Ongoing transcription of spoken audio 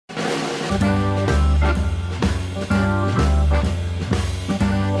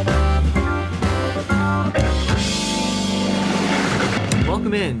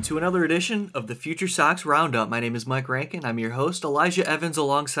in to another edition of the FutureSox Roundup. My name is Mike Rankin. I'm your host, Elijah Evans,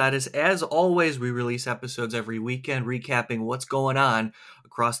 alongside us. As always, we release episodes every weekend recapping what's going on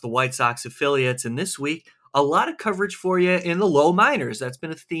across the White Sox affiliates. And this week, a lot of coverage for you in the low minors. That's been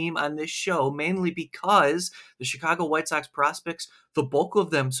a theme on this show, mainly because the Chicago White Sox prospects, the bulk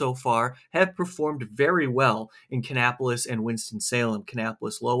of them so far, have performed very well in Kannapolis and Winston-Salem.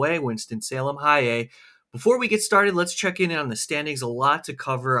 Kannapolis low A, Winston-Salem high A. Before we get started, let's check in on the standings. A lot to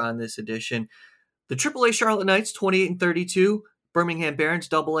cover on this edition. The AAA Charlotte Knights, 28-32. Birmingham Barons,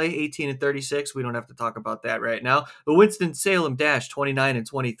 AA, 18-36. We don't have to talk about that right now. The Winston-Salem Dash,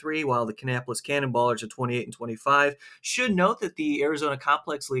 29-23, while the Kannapolis Cannonballers are 28-25. Should note that the Arizona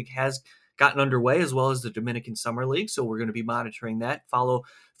Complex League has gotten underway, as well as the Dominican Summer League, so we're going to be monitoring that. Follow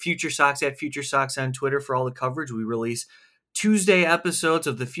FutureSox at FutureSox on Twitter for all the coverage. We release Tuesday episodes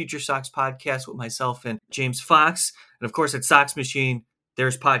of the FutureSox podcast with myself and James Fox. And of course, at Sox Machine,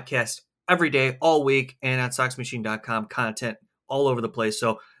 there's podcasts every day, all week, and at SoxMachine.com, content all over the place.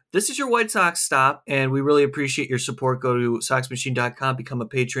 So this is your White Sox stop, and we really appreciate your support. Go to SoxMachine.com, become a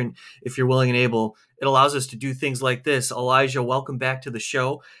patron if you're willing and able. It allows us to do things like this. Elijah, welcome back to the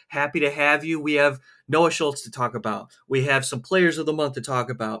show. Happy to have you. We have Noah Schultz to talk about. We have some players of the month to talk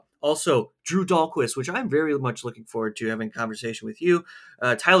about. Also, Drew Dahlquist, which I'm very much looking forward to having a conversation with you.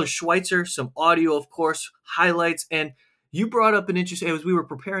 Tyler Schweitzer, some audio, of course, highlights, and you brought up an interesting, as we were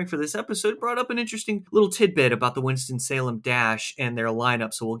preparing for this episode, brought up an interesting little tidbit about the Winston-Salem Dash and their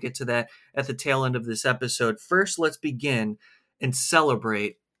lineup. So we'll get to that at the tail end of this episode. First, let's begin and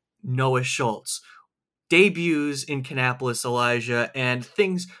celebrate Noah Schultz. Debuts in Kannapolis, Elijah, and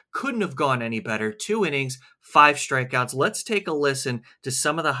things couldn't have gone any better. 2 innings, 5 strikeouts. Let's take a listen to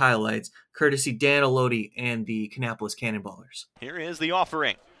some of the highlights, courtesy Dan Elodie and the Kannapolis Cannonballers. Here is the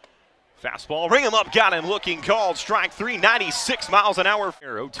offering. Fastball, ring him up, got him looking, called strike 3, 96 miles an hour.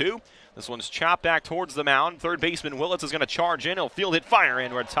 0-2. This one's chopped back towards the mound. Third baseman Willits is going to charge in. He'll field it, fire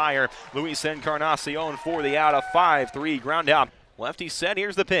in, retire. Luis Encarnacion for the out of 5-3 ground out. Lefty set,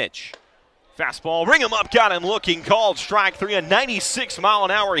 here's the pitch. Fastball, ring him up, got him looking, called strike 3, a 96 mile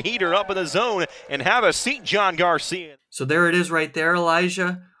an hour heater up in the zone, and have a seat, John Garcia. So there it is right there,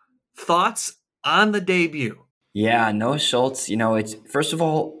 Elijah. Thoughts on the debut? Yeah, Noah Schultz, it's first of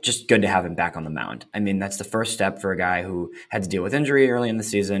all just good to have him back on the mound. I mean, that's the first step for a guy who had to deal with injury early in the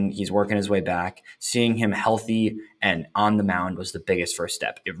season. He's working his way back. Seeing him healthy and on the mound was the biggest first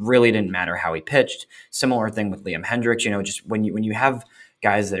step. It really didn't matter how he pitched. Similar thing with Liam Hendricks, just when you have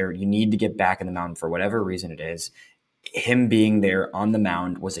guys that you need to get back in the mound for whatever reason it is, him being there on the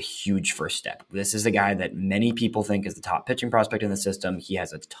mound was a huge first step. This is a guy that many people think is the top pitching prospect in the system. He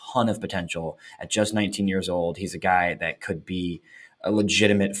has a ton of potential at just 19 years old. He's a guy that could be a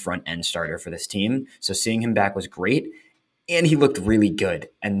legitimate front end starter for this team. So seeing him back was great. And he looked really good.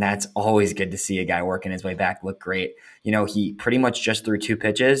 And that's always good to see a guy working his way back look great. He pretty much just threw 2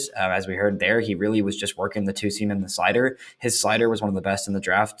 pitches. As we heard there, he really was just working the 2-seam and the slider. His slider was one of the best in the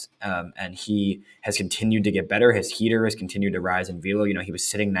draft. And he has continued to get better. His heater has continued to rise in velo. He was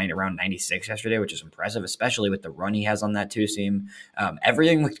sitting around 96 yesterday, which is impressive, especially with the run he has on that 2-seam.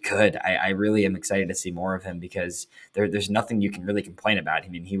 Everything looked good. I really am excited to see more of him because there's nothing you can really complain about. I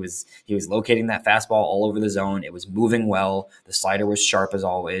mean, he was locating that fastball all over the zone. It was moving well. The slider was sharp as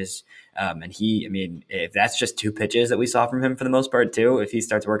always. And if that's just 2 pitches that we saw from him for the most part too, if he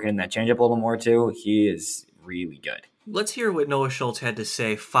starts working in that changeup a little more too, he is really good. Let's hear what Noah Schultz had to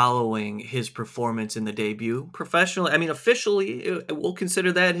say following his performance in the debut. Professionally, officially, we'll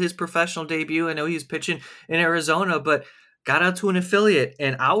consider that his professional debut. I know he's pitching in Arizona, but got out to an affiliate,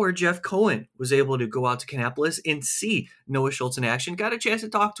 and our Jeff Cohen was able to go out to Kannapolis and see Noah Schultz in action. Got a chance to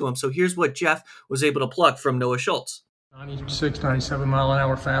talk to him. So here's what Jeff was able to pluck from Noah Schultz. 96, 97 mile an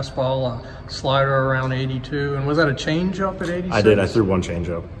hour fastball, slider around 82. And was that a changeup at 86? I did. I threw 1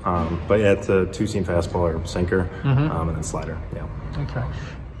 changeup. But yeah, it's a 2-seam fastball or sinker, and then slider. Yeah. Okay.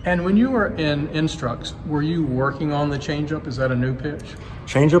 And when you were in instructs, were you working on the changeup? Is that a new pitch?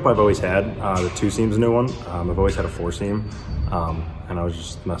 Changeup I've always had. The 2-seam's a new one. I've always had a 4-seam. And I was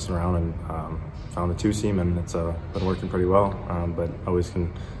just messing around and found the 2-seam, and it's been working pretty well. But always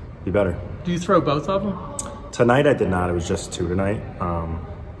can be better. Do you throw both of them? Tonight I did not. It was just 2 tonight,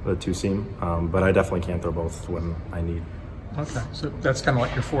 the 2-seam. But I definitely can't throw both when I need. Okay, so that's kind of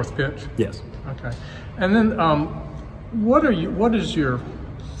like your 4th pitch? Yes. Okay. And then what is your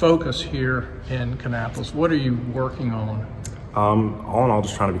focus here in Kannapolis? What are you working on? All in all,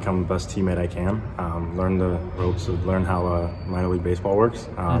 just trying to become the best teammate I can, learn the ropes, learn how minor league baseball works,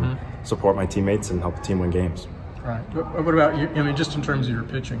 support my teammates, and help the team win games. Right. What about you? Just in terms of your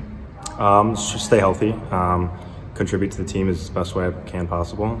pitching? Just stay healthy. contribute to the team as best way I can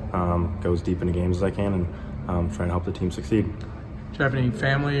possible, go as deep into games as I can, and try and help the team succeed. Do you have any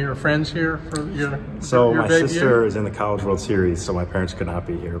family or friends here for your my debut? sister is in the College World Series, so my parents could not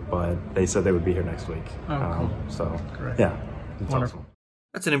be here, but they said they would be here next week. Oh, cool. So, Great. yeah, it's Wonderful. awesome.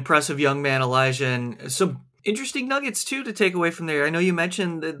 That's an impressive young man, Elijah, and some interesting nuggets, too, to take away from there. I know you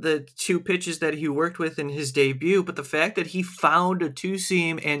mentioned the two pitches that he worked with in his debut, but the fact that he found a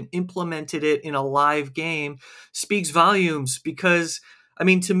two-seam and implemented it in a live game speaks volumes because, I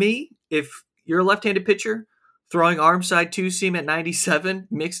mean, to me, if you're a left-handed pitcher throwing arm side two-seam at 97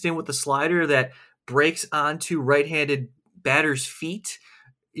 mixed in with a slider that breaks onto right-handed batters' feet,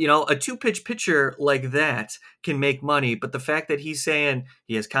 you know, a two-pitch pitcher like that can make money. But the fact that he's saying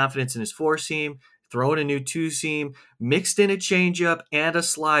he has confidence in his four-seam, throwing a new two-seam, mixed in a changeup and a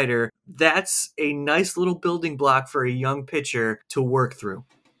slider, that's a nice little building block for a young pitcher to work through.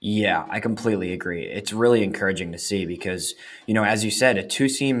 Yeah, I completely agree. It's really encouraging to see because, as you said, a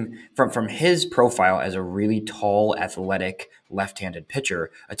two-seam from his profile as a really tall, athletic, left-handed pitcher,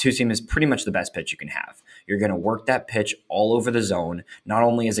 a two-seam is pretty much the best pitch you can have. You're going to work that pitch all over the zone. Not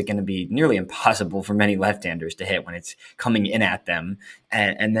only is it going to be nearly impossible for many left-handers to hit when it's coming in at them,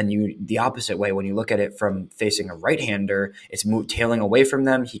 and then the opposite way, when you look at it from facing a right-hander, it's tailing away from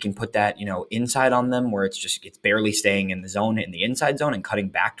them. He can put that, inside on them where it's barely staying in the zone, in the inside zone and cutting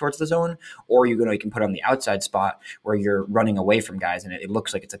back towards the zone, or you can put on the outside spot where you're running away from guys and it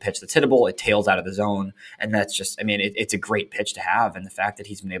looks like it's a pitch that's hittable. It tails out of the zone, and that's just, it's a great pitch to have. And the fact that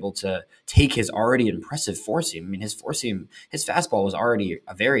he's been able to take his already impressive four-seam, his four-seam, his fastball was already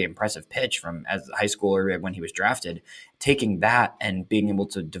a very impressive pitch from as a high schooler when he was drafted, taking that and being able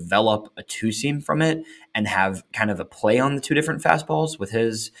to develop a two-seam from it and have kind of a play on the two different fastballs with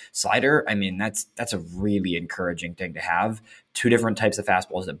his slider. That's a really encouraging thing to have. Two different types of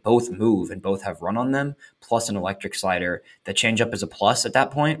fastballs that both move and both have run on them, plus an electric slider. The changeup is a plus at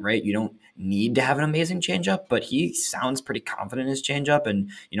that point, right? You don't need to have an amazing changeup, but he sounds pretty confident in his changeup.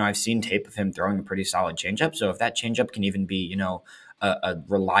 And, I've seen tape of him throwing a pretty solid changeup. So if that changeup can even be, a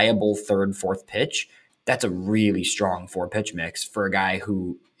reliable third, fourth pitch, that's a really strong four-pitch mix for a guy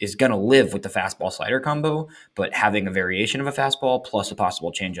who is going to live with the fastball-slider combo, but having a variation of a fastball plus a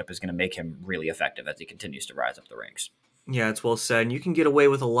possible changeup is going to make him really effective as he continues to rise up the ranks. Yeah, it's well said. And you can get away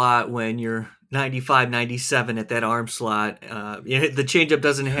with a lot when you're 95, 97 at that arm slot. The changeup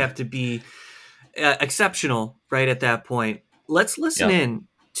doesn't have to be exceptional right at that point. Let's listen in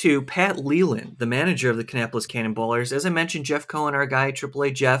to Pat Leland, the manager of the Kannapolis Cannonballers. As I mentioned, Jeff Cohen, our guy,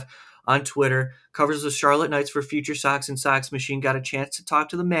 AAA Jeff, on Twitter, covers the Charlotte Knights for FutureSox and Sox Machine, got a chance to talk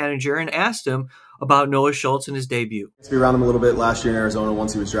to the manager and asked him about Noah Schultz and his debut. To be around him a little bit last year in Arizona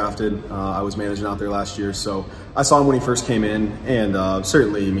once he was drafted. I was managing out there last year, so I saw him when he first came in, and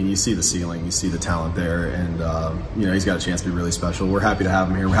certainly, you see the ceiling, you see the talent there, and he's got a chance to be really special. We're happy to have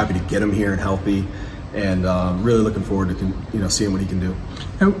him here. We're happy to get him here and healthy, and really looking forward to seeing what he can do.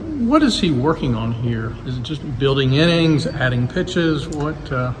 And what is he working on here? Is it just building innings, adding pitches? What's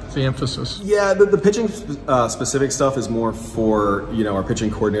the emphasis? Yeah, the pitching specific stuff is more for our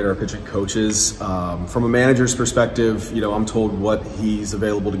pitching coordinator, our pitching coaches. From a manager's perspective, I'm told what he's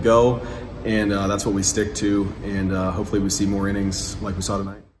available to go, and that's what we stick to. And hopefully, we see more innings like we saw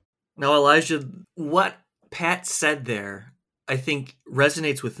tonight. Now, Elijah, what Pat said there, I think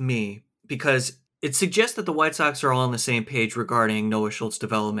resonates with me because it suggests that the White Sox are all on the same page regarding Noah Schultz's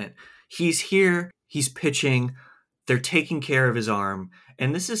development. He's here, he's pitching, they're taking care of his arm.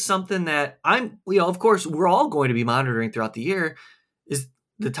 And this is something that of course, we're all going to be monitoring throughout the year, is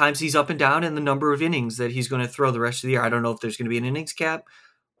the times he's up and down and the number of innings that he's going to throw the rest of the year. I don't know if there's going to be an innings cap,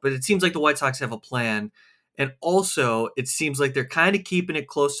 but it seems like the White Sox have a plan. And also, it seems like they're kind of keeping it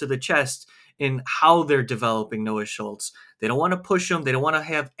close to the chest in how they're developing Noah Schultz. They don't want to push him. They don't want to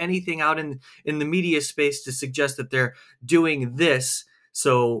have anything out in the media space to suggest that they're doing this.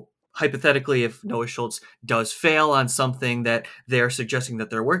 So hypothetically, if Noah Schultz does fail on something that they're suggesting that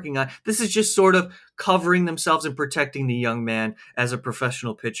they're working on, this is just sort of covering themselves and protecting the young man as a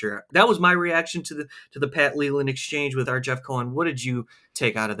professional pitcher. That was my reaction to the Pat Leland exchange with our Jeff Cohen. What did you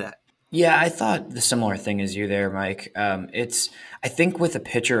take out of that? Yeah, I thought the similar thing as you there, Mike. I think with a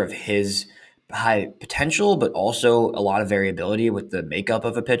pitcher of his high potential, but also a lot of variability with the makeup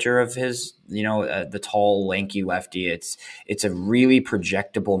of a pitcher of his, the tall, lanky lefty. It's a really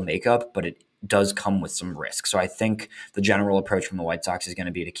projectable makeup, but it does come with some risk. So I think the general approach from the White Sox is going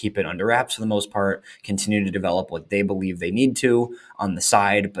to be to keep it under wraps for the most part, continue to develop what they believe they need to on the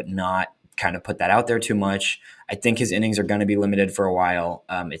side, but not kind of put that out there too much. I think his innings are going to be limited for a while.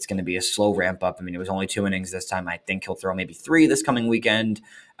 It's going to be a slow ramp up. I mean, it was only 2 innings this time. I think he'll throw maybe 3 this coming weekend.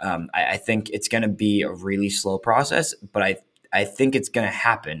 I think it's going to be a really slow process, but I think it's going to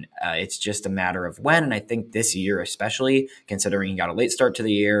happen. It's just a matter of when. And I think this year, especially considering he got a late start to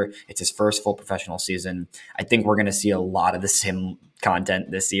the year, it's his first full professional season. I think we're going to see a lot of the same content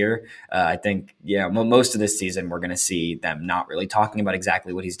this year. I think, most of this season, we're going to see them not really talking about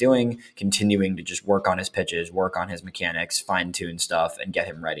exactly what he's doing, continuing to just work on his pitches, work on his mechanics, fine tune stuff, and get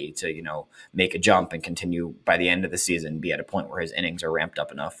him ready to, make a jump and continue by the end of the season, be at a point where his innings are ramped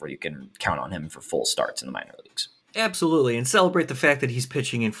up enough where you can count on him for full starts in the minor leagues. Absolutely, and celebrate the fact that he's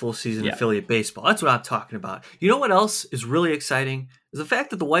pitching in full season affiliate baseball. That's what I'm talking about. You know what else is really exciting? Is the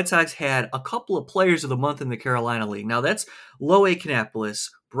fact that the White Sox had a couple of players of the month in the Carolina League. Now that's Low A Kannapolis,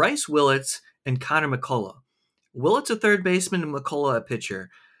 Bryce Willits, and Connor McCullough. Willits a third baseman and McCullough a pitcher.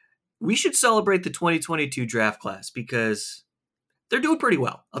 We should celebrate the 2022 draft class because they're doing pretty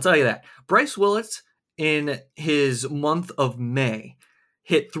well. I'll tell you that. Bryce Willits in his month of May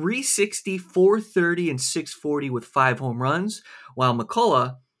hit 360, 430, and 640 with 5 home runs, while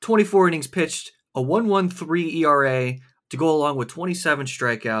McCullough, 24 innings pitched, a 1.13 ERA to go along with 27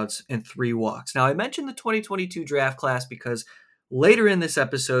 strikeouts and 3 walks. Now, I mentioned the 2022 draft class because later in this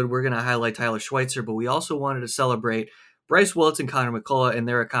episode, we're going to highlight Tyler Schweitzer, but we also wanted to celebrate Bryce Willits and Connor McCullough and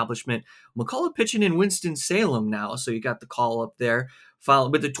their accomplishment. McCullough pitching in Winston-Salem now, so you got the call up there.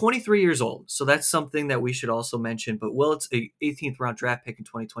 But they're 23 years old, so that's something that we should also mention. But Willits, a 18th round draft pick in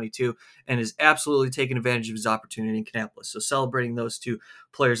 2022, and is absolutely taking advantage of his opportunity in Kannapolis. So celebrating those 2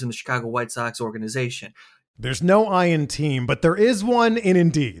 players in the Chicago White Sox organization. There's no I in team, but there is one in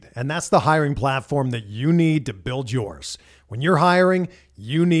Indeed, and that's the hiring platform that you need to build yours. When you're hiring,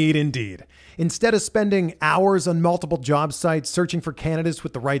 you need Indeed. Instead of spending hours on multiple job sites searching for candidates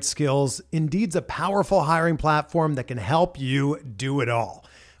with the right skills, Indeed's a powerful hiring platform that can help you do it all.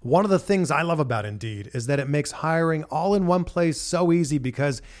 One of the things I love about Indeed is that it makes hiring all in one place so easy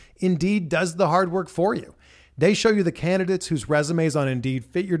because Indeed does the hard work for you. They show you the candidates whose resumes on Indeed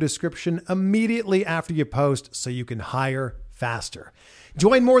fit your description immediately after you post so you can hire faster.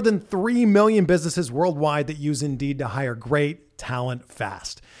 Join more than 3 million businesses worldwide that use Indeed to hire great talent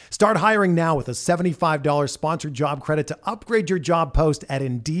fast. Start hiring now with a $75 sponsored job credit to upgrade your job post at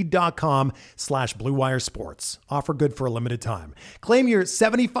Indeed.com/Blue Wire Sports. Offer good for a limited time. Claim your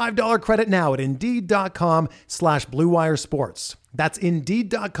 $75 credit now at Indeed.com/Blue Wire Sports. That's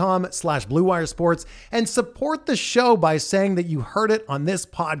Indeed.com/Blue Wire Sports, and support the show by saying that you heard it on this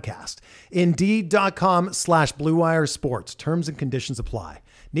podcast. Indeed.com/Blue Wire Sports. Terms and conditions apply.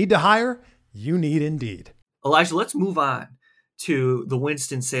 Need to hire? You need Indeed. Elijah, let's move on to the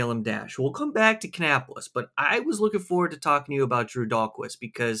Winston-Salem Dash. We'll come back to Kannapolis, but I was looking forward to talking to you about Drew Dahlquist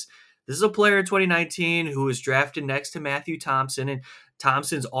because this is a player in 2019 who was drafted next to Matthew Thompson, and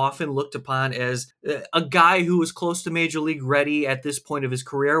Thompson's often looked upon as a guy who was close to Major League ready at this point of his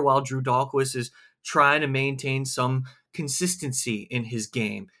career, while Drew Dahlquist is trying to maintain some consistency in his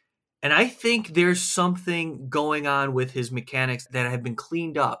game. And I think there's something going on with his mechanics that have been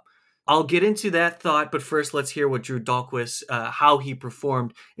cleaned up. I'll get into that thought, but first let's hear what Drew Dahlquist, how he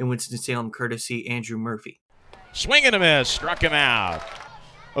performed in Winston-Salem, courtesy Andrew Murphy. Swing and a miss, struck him out.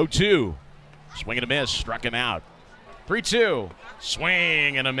 0-2, swing and a miss, struck him out. 3-2,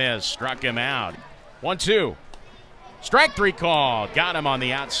 swing and a miss, struck him out. 1-2, strike 3 called, got him on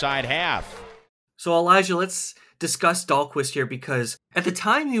the outside half. So Elijah, let's discuss Dahlquist here because at the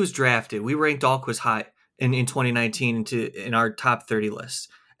time he was drafted, we ranked Dahlquist high in 2019 in our top 30 list.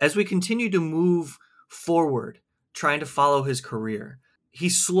 As we continue to move forward, trying to follow his career, he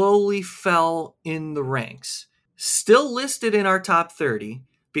slowly fell in the ranks. Still listed in our top 30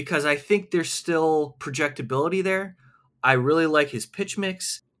 because I think there's still projectability there. I really like his pitch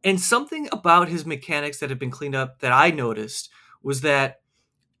mix. And something about his mechanics that have been cleaned up that I noticed was that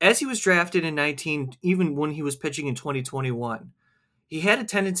as he was drafted in 19, even when he was pitching in 2021, he had a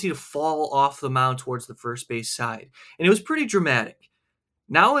tendency to fall off the mound towards the first base side. And it was pretty dramatic.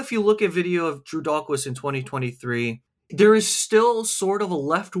 Now, if you look at video of Drew Dahlquist in 2023, there is still sort of a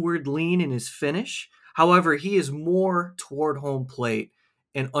leftward lean in his finish. However, he is more toward home plate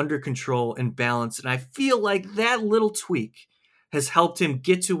and under control and balance. And I feel like that little tweak has helped him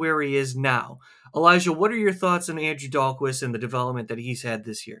get to where he is now. Elijah, what are your thoughts on Andrew Dahlquist and the development that he's had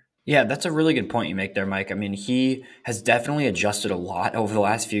this year? Yeah, that's a really good point you make there, Mike. I mean, he has definitely adjusted a lot over the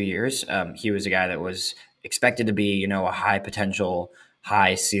last few years. He was a guy that was expected to be, a high potential,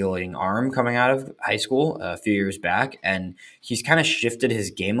 high ceiling arm coming out of high school a few years back. And he's kind of shifted his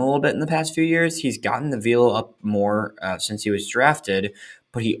game a little bit in the past few years. He's gotten the velo up more since he was drafted,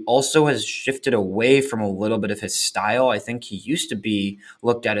 but he also has shifted away from a little bit of his style. I think he used to be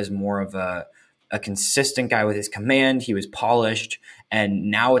looked at as more of a consistent guy with his command. He was polished, and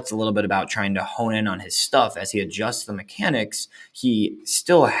now it's a little bit about trying to hone in on his stuff as he adjusts the mechanics. He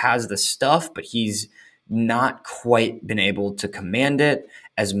still has the stuff, but he's not quite been able to command it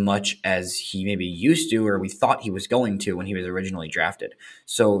as much as he maybe used to, or we thought he was going to when he was originally drafted.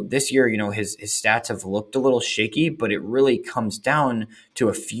 So this year, his stats have looked a little shaky, but it really comes down to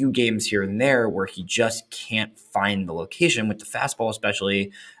a few games here and there where he just can't find the location with the fastball,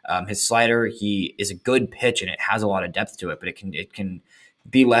 especially. His slider, he is a good pitch and it has a lot of depth to it, but it can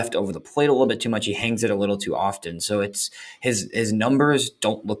be left over the plate a little bit too much. He hangs it a little too often. So it's his numbers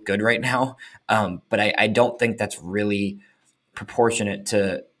don't look good right now. But I don't think that's really proportionate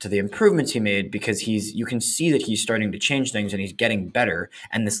to the improvements he made, because you can see that he's starting to change things and he's getting better.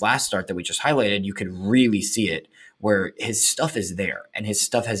 And this last start that we just highlighted, you could really see it, where his stuff is there and his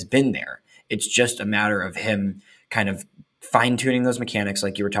stuff has been there. It's just a matter of him kind of fine-tuning those mechanics,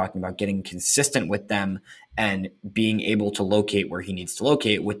 like you were talking about, getting consistent with them and being able to locate where he needs to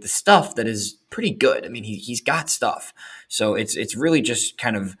locate with the stuff that is pretty good. I mean, he's got stuff. So it's really just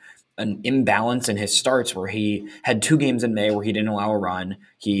kind of an imbalance in his starts, where he had 2 games in May where he didn't allow a run.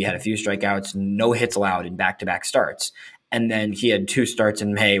 He had a few strikeouts, no hits allowed in back-to-back starts. And then he had 2 starts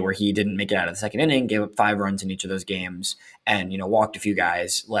in May where he didn't make it out of the second inning, gave up 5 runs in each of those games, and walked a few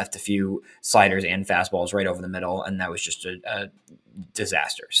guys, left a few sliders and fastballs right over the middle, and that was just a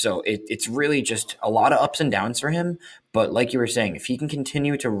disaster. So it's really just a lot of ups and downs for him. But like you were saying, if he can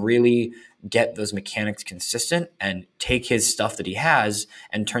continue to really get those mechanics consistent and take his stuff that he has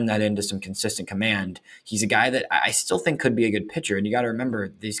and turn that into some consistent command, he's a guy that I still think could be a good pitcher. And you got to remember,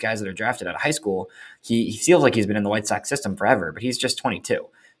 these guys that are drafted out of high school, he feels like he's been in the White Sox system forever, but he's just 22.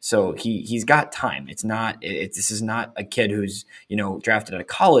 So he's got time. This is not a kid who's drafted out of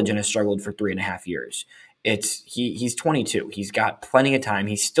college and has struggled for 3.5 years. He's 22. He's got plenty of time.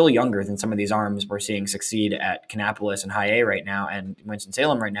 He's still younger than some of these arms we're seeing succeed at Kannapolis and High A right now, and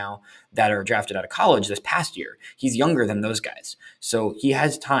Winston-Salem right now, that are drafted out of college this past year. He's younger than those guys. So he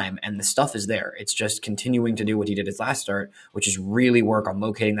has time and the stuff is there. It's just continuing to do what he did his last start, which is really work on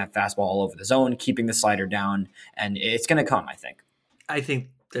locating that fastball all over the zone, keeping the slider down, and it's going to come, I think. I think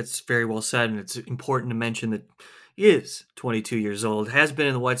that's very well said, and it's important to mention that he is 22 years old, has been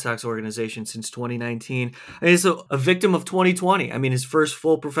in the White Sox organization since 2019. And he's a victim of 2020. I mean, his first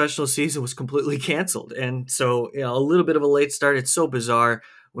full professional season was completely canceled. And so, a little bit of a late start. It's so bizarre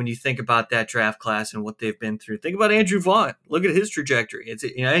when you think about that draft class and what they've been through. Think about Andrew Vaughn. Look at his trajectory.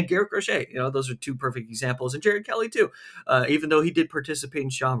 And Garrett Crochet. Those are 2 perfect examples. And Jared Kelly, too, even though he did participate in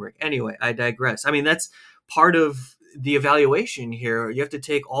Schaumburg. Anyway, I digress. I mean, that's part of the evaluation here. You have to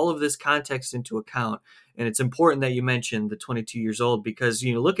take all of this context into account. And it's important that you mention the 22 years old, because,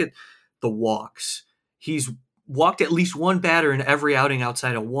 look at the walks. He's walked at least 1 batter in every outing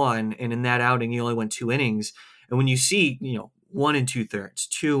outside of 1. And in that outing, he only went 2 innings. And when you see, 1 2/3,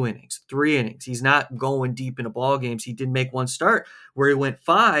 2 innings, 3 innings, he's not going deep into ball games. He did make 1 start where he went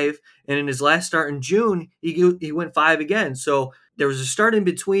 5. And in his last start in June, he went 5 again. So there was a start in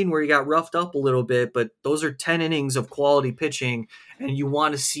between where he got roughed up a little bit, but those are 10 innings of quality pitching, and you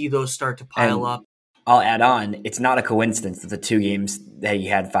want to see those start to pile up. I'll add on, it's not a coincidence that the 2 games that he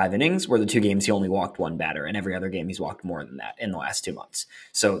had 5 innings were the 2 games he only walked 1 batter, and every other game he's walked more than that in the last 2 months.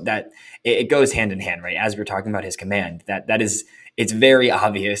 So that it goes hand in hand, right? As we're talking about his command, it's very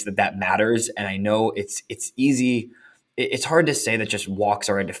obvious that matters. And I know it's easy. It's hard to say that just walks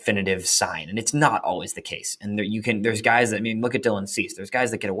are a definitive sign, and it's not always the case. And there's guys that, look at Dylan Cease. There's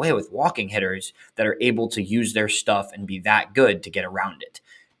guys that get away with walking hitters that are able to use their stuff and be that good to get around it.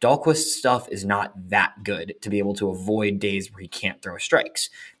 Dahlquist's stuff is not that good to be able to avoid days where he can't throw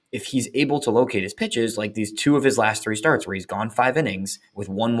strikes. If he's able to locate his pitches, like these 2 of his last 3 starts where he's gone 5 innings with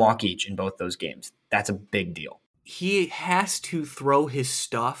 1 walk each in both those games, that's a big deal. He has to throw his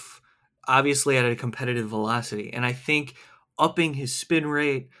stuff, obviously, at a competitive velocity. And I think upping his spin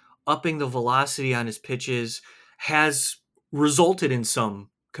rate, upping the velocity on his pitches has resulted in some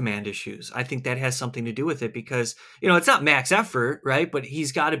command issues. I think that has something to do with it, because, it's not max effort, right? But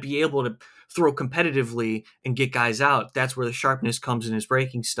he's got to be able to throw competitively and get guys out. That's where the sharpness comes in his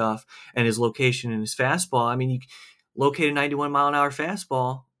breaking stuff and his location and his fastball. I mean, you locate a 91-mile-an-hour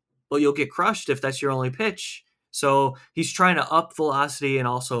fastball, well, you'll get crushed if that's your only pitch. So he's trying to up velocity and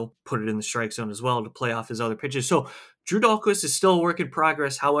also put it in the strike zone as well to play off his other pitches. So Drew Dahlquist is still a work in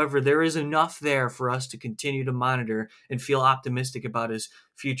progress. However, there is enough there for us to continue to monitor and feel optimistic about his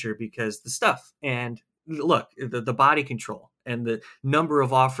future, because the stuff and look, the body control and the number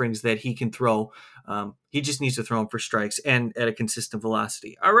of offerings that he can throw. He just needs to throw them for strikes and at a consistent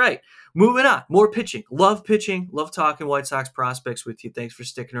velocity. All right, moving on. More pitching. Love pitching. Love talking White Sox prospects with you. Thanks for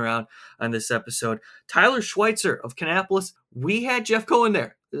sticking around on this episode. Tyler Schweitzer of Kannapolis. We had Jeff Cohen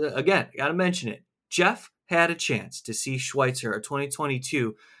there. Again, got to mention it. Jeff had a chance to see Schweitzer, a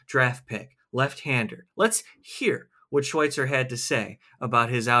 2022 draft pick, left-hander. Let's hear what Schweitzer had to say about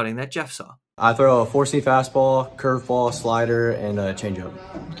his outing that Jeff saw. I throw a 4-seam fastball, curveball, slider, and a changeup.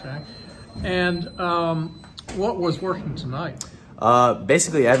 Okay. And what was working tonight?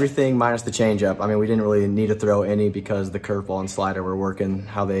 Basically everything minus the changeup. I mean, we didn't really need to throw any because the curveball and slider were working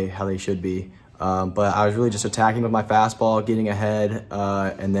how they should be. But I was really just attacking with my fastball, getting ahead,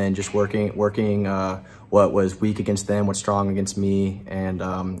 and then just working what was weak against them, what's strong against me, and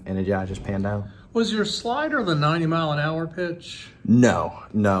it just panned out. Was your slider the 90-mile-an-hour pitch? No.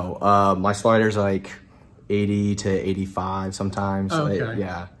 My slider's like 80 to 85 sometimes. Okay.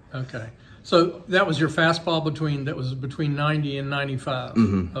 Yeah. Okay. So that was your fastball between 90 and 95?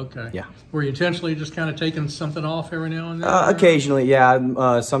 Mm-hmm. Okay. Yeah. Were you intentionally just kind of taking something off every now and then? Occasionally,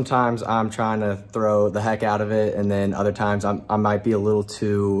 yeah. Sometimes I'm trying to throw the heck out of it, and then other times I might be a little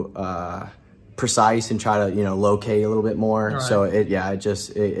too precise and try to locate a little bit more. Right. So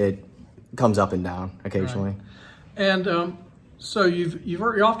it comes up and down occasionally. Right. And so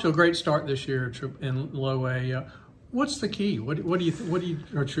you're off to a great start this year in low A. What's the key? What do you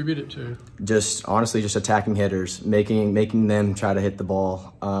attribute it to? Just honestly, just attacking hitters, making them try to hit the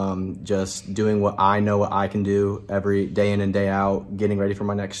ball. Just doing what I know what I can do every day in and day out. Getting ready for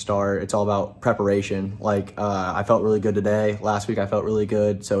my next start. It's all about preparation. Like I felt really good today. Last week I felt really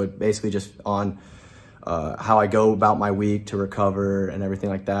good. So it basically just on how I go about my week to recover and everything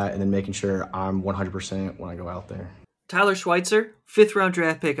like that, and then making sure I'm 100% when I go out there. Tyler Schweitzer, 5th-round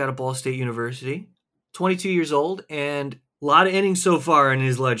draft pick out of Ball State University. 22 years old, and a lot of innings so far in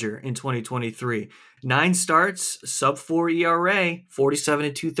his ledger in 2023. 9 starts, sub-4 ERA, 47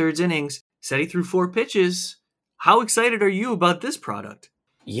 and 2/3 innings. Said he threw 4 pitches. How excited are you about this product?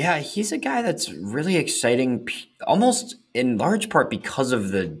 Yeah, he's a guy that's really exciting, almost in large part because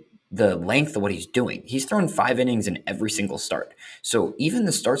of the length of what he's doing. He's thrown 5 innings in every single start. So even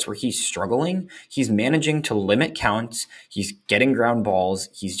the starts where he's struggling, he's managing to limit counts. He's getting ground balls.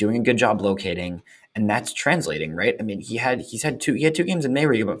 He's doing a good job locating. And that's translating, right? I mean, he had 2 games in May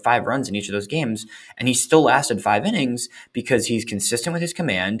where he got 5 runs in each of those games, and he still lasted 5 innings because he's consistent with his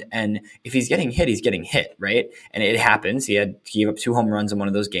command. And if he's getting hit, he's getting hit, right? And it happens. He gave up 2 home runs in one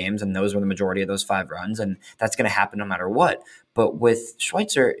of those games, and those were the majority of those 5 runs. And that's going to happen no matter what. But with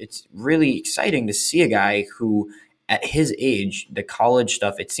Schweitzer, it's really exciting to see a guy who, at his age, the college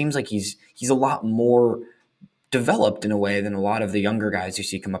stuff, it seems like he's a lot more developed in a way than a lot of the younger guys you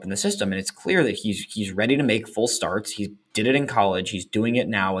see come up in the system. And it's clear that he's ready to make full starts. He did it in college. He's doing it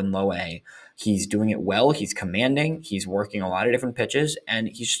now in low A. He's doing it well. He's commanding. He's working a lot of different pitches, and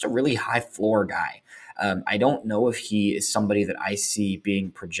he's just a really high floor guy. I don't know if he is somebody that I see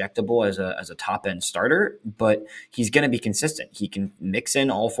being projectable as a top end starter, but he's going to be consistent. He can mix in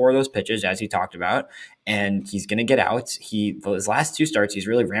all 4 of those pitches as he talked about, and he's going to get outs. His last 2 starts, he's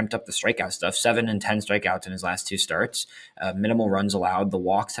really ramped up the strikeout stuff. 7 and 10 strikeouts in his last 2 starts. Minimal runs allowed. The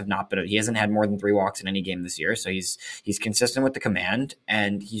walks have not been. He hasn't had more than 3 walks in any game this year, so he's consistent with the command,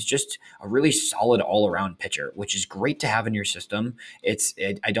 and he's just a really solid all around pitcher, which is great to have in your system.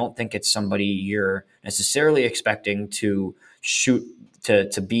 I don't think it's somebody you're necessarily expecting to shoot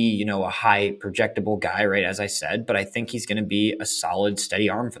to be, a high projectable guy, right? As I said, but I think he's going to be a solid, steady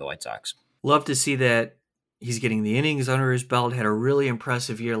arm for the White Sox. Love to see that he's getting the innings under his belt. Had a really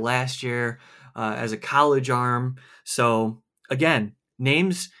impressive year last year as a college arm. So again,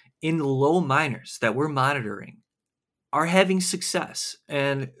 names in the low minors that we're monitoring are having success.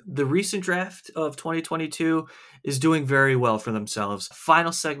 And the recent draft of 2022 is doing very well for themselves.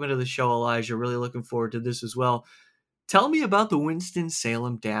 Final segment of the show, Elijah. Really looking forward to this as well. Tell me about the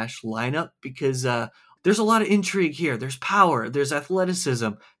Winston-Salem Dash lineup, because there's a lot of intrigue here. There's power. There's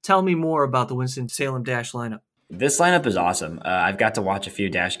athleticism. Tell me more about the Winston-Salem Dash lineup. This lineup is awesome. I've got to watch a few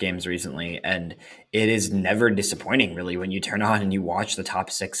Dash games recently, and it is never disappointing, really, when you turn on and you watch the top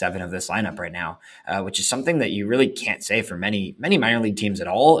 6, 7 of this lineup right now, which is something that you really can't say for many minor league teams at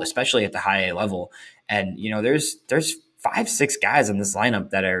all, especially at the high A level. And, there's 5, 6 guys in this lineup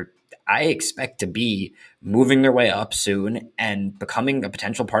that I expect to be moving their way up soon and becoming a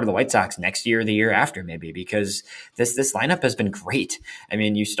potential part of the White Sox next year or the year after, maybe, because this lineup has been great. I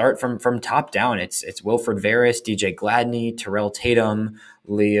mean, you start from top down. It's Wilfred Veras, DJ Gladney, Terrell Tatum,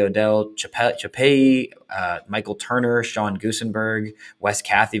 Leodell Chapey, Michael Turner, Sean Gusenberg, Wes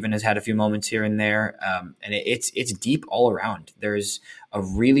Kath even has had a few moments here and there. And it's deep all around. There's a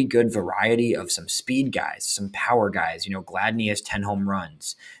really good variety of some speed guys, some power guys. Gladney has 10 home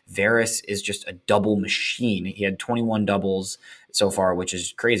runs. Veras is just a double machine. He had 21 doubles so far, which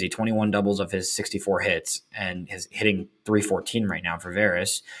is crazy. 21 doubles of his 64 hits, and is hitting 314 right now for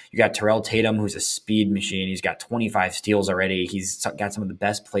Veras. You got Terrell Tatum, who's a speed machine. He's got 25 steals already. He's got some of the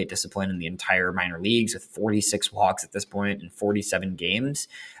best plate discipline in the entire minor leagues with 46 walks at this point in 47 games.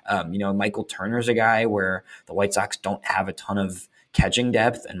 Michael Turner's a guy where the White Sox don't have a ton of catching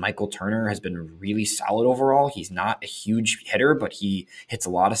depth, and Michael Turner has been really solid overall. He's not a huge hitter, but he hits a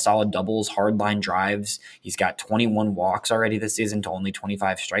lot of solid doubles, hard line drives. He's got 21 walks already this season to only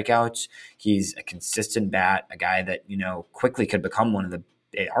 25 strikeouts. He's a consistent bat, a guy that, quickly could become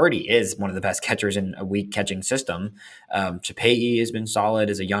it already is one of the best catchers in a weak catching system. Chapey has been solid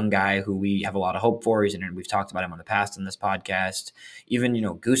as a young guy who we have a lot of hope for. We've talked about him in the past in this podcast. Even,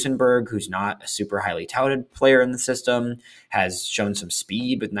 Gusenberg, who's not a super highly touted player in the system, has shown some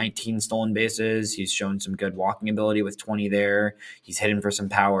speed with 19 stolen bases. He's shown some good walking ability with 20 there. He's hitting for some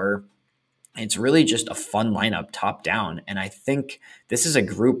power. It's really just a fun lineup top down. And I think this is a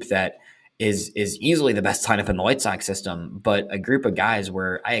group that is easily the best lineup in the White Sox system, but a group of guys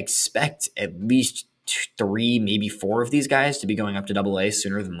where I expect at least 3, maybe 4 of these guys to be going up to AA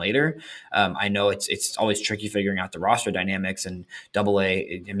sooner than later. I know it's always tricky figuring out the roster dynamics, and AA.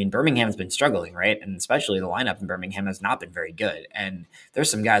 I mean, Birmingham's been struggling, right? And especially the lineup in Birmingham has not been very good. And there's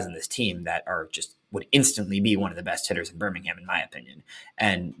some guys on this team that are just would instantly be one of the best hitters in Birmingham, in my opinion.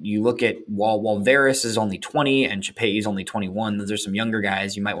 And you look at while Veras is only 20 and Chapey is only 21, those are some younger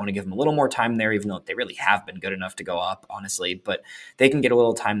guys. You might want to give them a little more time there, even though they really have been good enough to go up, honestly. But they can get a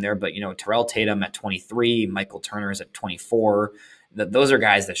little time there. But, Terrell Tatum at 23, Michael Turner is at 24. Those are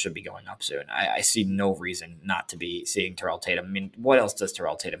guys that should be going up soon. I see no reason not to be seeing Terrell Tatum. I mean, what else does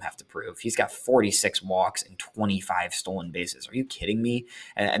Terrell Tatum have to prove? He's got 46 walks and 25 stolen bases. Are you kidding me?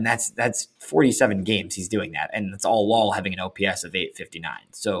 And that's 47 games he's doing that. And it's all while having an OPS of 859.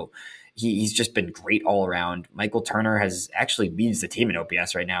 So he's just been great all around. Michael Turner has actually leads the team in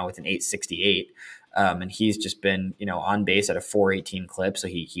OPS right now with an 868. And he's just been, on base at a 418 clip. So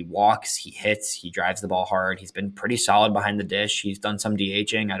he walks, he hits, he drives the ball hard. He's been pretty solid behind the dish. He's done some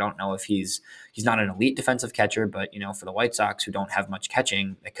DHing. I don't know if he's not an elite defensive catcher, but, for the White Sox who don't have much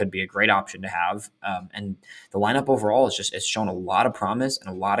catching, it could be a great option to have. And the lineup overall it's shown a lot of promise and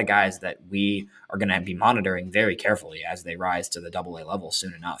a lot of guys that we are going to be monitoring very carefully as they rise to the AA level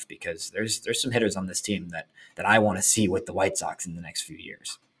soon enough, because there's some hitters on this team that I want to see with the White Sox in the next few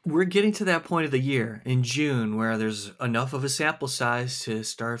years. We're getting to that point of the year in June where there's enough of a sample size to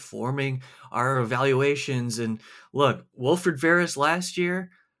start forming our evaluations. And look, Wilfred Veras last year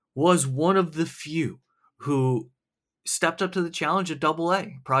was one of the few who stepped up to the challenge at AA,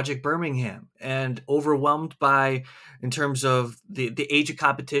 Project Birmingham, and overwhelmed by, in terms of the age of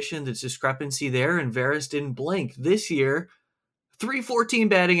competition, the discrepancy there, and Veras didn't blink. This year, 314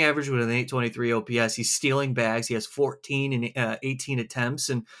 batting average with an 823 OPS. He's stealing bags. He has 14 in 18 attempts.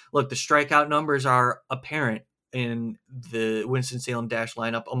 And look, the strikeout numbers are apparent in the Winston-Salem Dash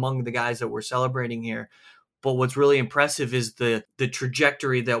lineup among the guys that we're celebrating here. But what's really impressive is the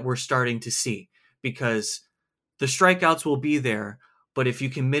trajectory that we're starting to see, because the strikeouts will be there. But if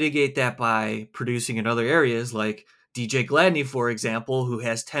you can mitigate that by producing in other areas, like DJ Gladney, for example, who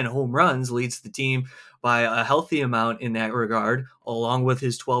has 10 home runs, leads the team by a healthy amount in that regard, along with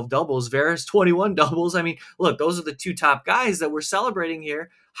his 12 doubles. Veras, 21 doubles. I mean, look, those are the two top guys that we're celebrating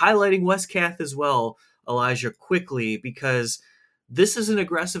here, highlighting Wes Kath as well, Elijah, quickly, because this is an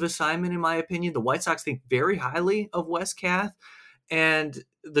aggressive assignment, in my opinion. The White Sox think very highly of Wes Kath, and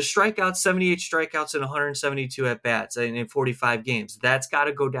the strikeouts, 78 strikeouts and 172 at-bats in 45 games. That's got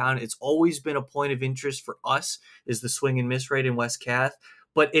to go down. It's always been a point of interest for us, is the swing and miss rate in Wes Kath.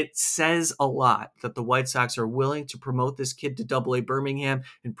 But it says a lot that the White Sox are willing to promote this kid to AA Birmingham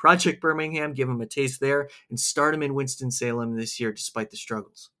and Project Birmingham, give him a taste there, and start him in Winston-Salem this year despite the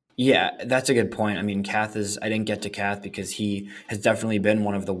struggles. Yeah, that's a good point. I mean, I didn't get to Kath because he has definitely been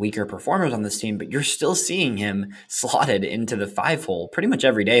one of the weaker performers on this team, but you're still seeing him slotted into the 5-hole pretty much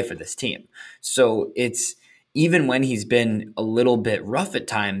every day for this team. So it's, even when he's been a little bit rough at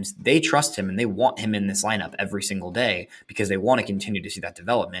times, they trust him and they want him in this lineup every single day because they want to continue to see that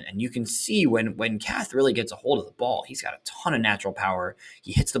development. And you can see when Kath really gets a hold of the ball, he's got a ton of natural power.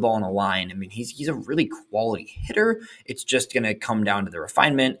 He hits the ball on a line. I mean, he's a really quality hitter. It's just going to come down to the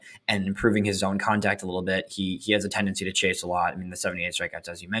refinement and improving his zone contact a little bit. He has a tendency to chase a lot. I mean, the 78 strikeouts,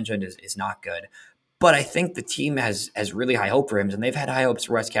 as you mentioned, is not good. But I think the team has really high hope for him, and they've had high hopes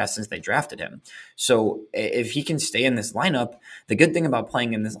for Westcast since they drafted him. So if he can stay in this lineup, the good thing about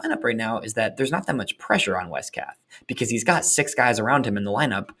playing in this lineup right now is that there's not that much pressure on Westcast because he's got 6 guys around him in the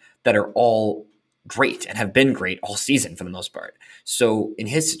lineup that are all great and have been great all season for the most part. So in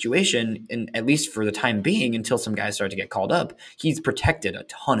his situation, and at least for the time being, until some guys start to get called up, he's protected a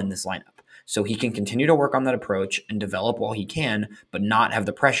ton in this lineup. So he can continue to work on that approach and develop while he can, but not have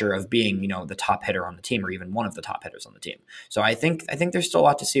the pressure of being, the top hitter on the team or even one of the top hitters on the team. So I think there's still a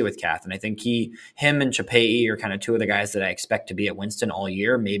lot to see with Kath, and I think him and Chapei are kind of 2 of the guys that I expect to be at Winston all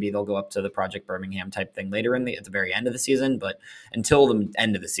year. Maybe they'll go up to the Project Birmingham type thing later at the very end of the season, but until the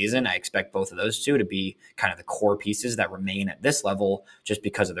end of the season, I expect both of those 2 to be kind of the core pieces that remain at this level just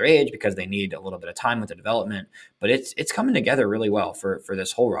because of their age, because they need a little bit of time with the development. But it's coming together really well for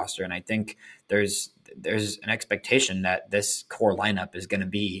this whole roster, and I think there's an expectation that this core lineup is going to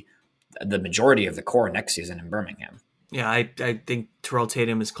be the majority of the core next season in Birmingham. Yeah, I think Terrell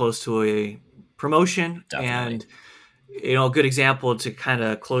Tatum is close to a promotion. Definitely. And a good example to kind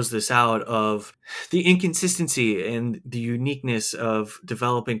of close this out of the inconsistency and the uniqueness of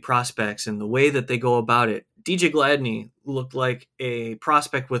developing prospects and the way that they go about it. DJ Gladney looked like a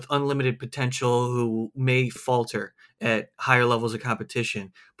prospect with unlimited potential who may falter at higher levels of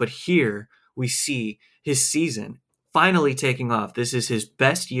competition. But here we see his season finally taking off. This is his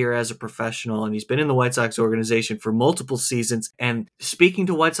best year as a professional, and he's been in the White Sox organization for multiple seasons. And speaking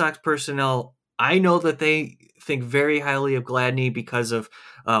to White Sox personnel, I know that they think very highly of Gladney because of,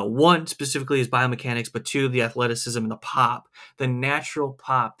 1, specifically his biomechanics, but 2, the athleticism and the pop, the natural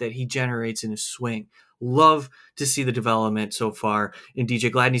pop that he generates in his swing. Love to see the development so far in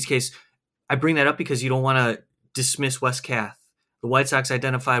DJ Gladney's case. I bring that up because you don't want to dismiss Wes Kath. The White Sox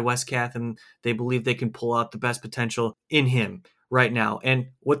identified Wes Kath, and they believe they can pull out the best potential in him right now. And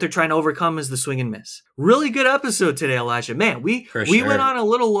what they're trying to overcome is the swing and miss. Really good episode today, Elijah. Man, we went on a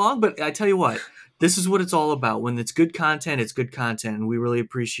little long, but I tell you what, this is what it's all about. When it's good content, it's good content. And we really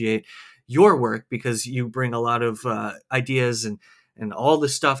appreciate your work because you bring a lot of ideas and all the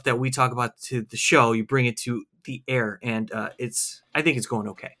stuff that we talk about to the show. You bring it to the air, and I think it's going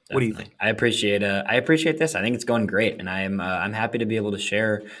okay. Definitely. What do you think? I appreciate this. I think it's going great, and I'm happy to be able to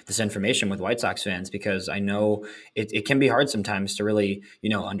share this information with White Sox fans because I know it can be hard sometimes to really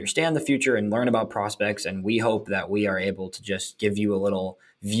understand the future and learn about prospects, and we hope that we are able to just give you a little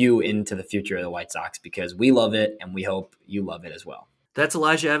view into the future of the White Sox because we love it, and we hope you love it as well. That's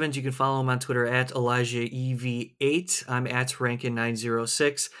Elijah Evans. You can follow him on Twitter at ElijahEV8. I'm at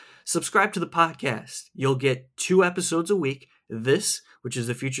Rankin906. Subscribe to the podcast. You'll get 2 episodes a week. This, which is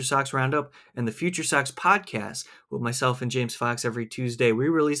the FutureSox Roundup, and the FutureSox Podcast with myself and James Fox every Tuesday. We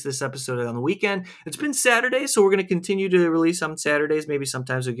release this episode on the weekend. It's been Saturday, so we're going to continue to release on Saturdays. Maybe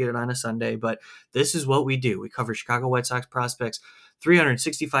sometimes we get it on a Sunday, but this is what we do. We cover Chicago White Sox prospects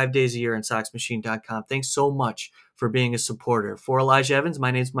 365 days a year on SoxMachine.com. Thanks so much for being a supporter. For Elijah Evans,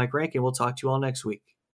 my name's Mike Rankin. We'll talk to you all next week.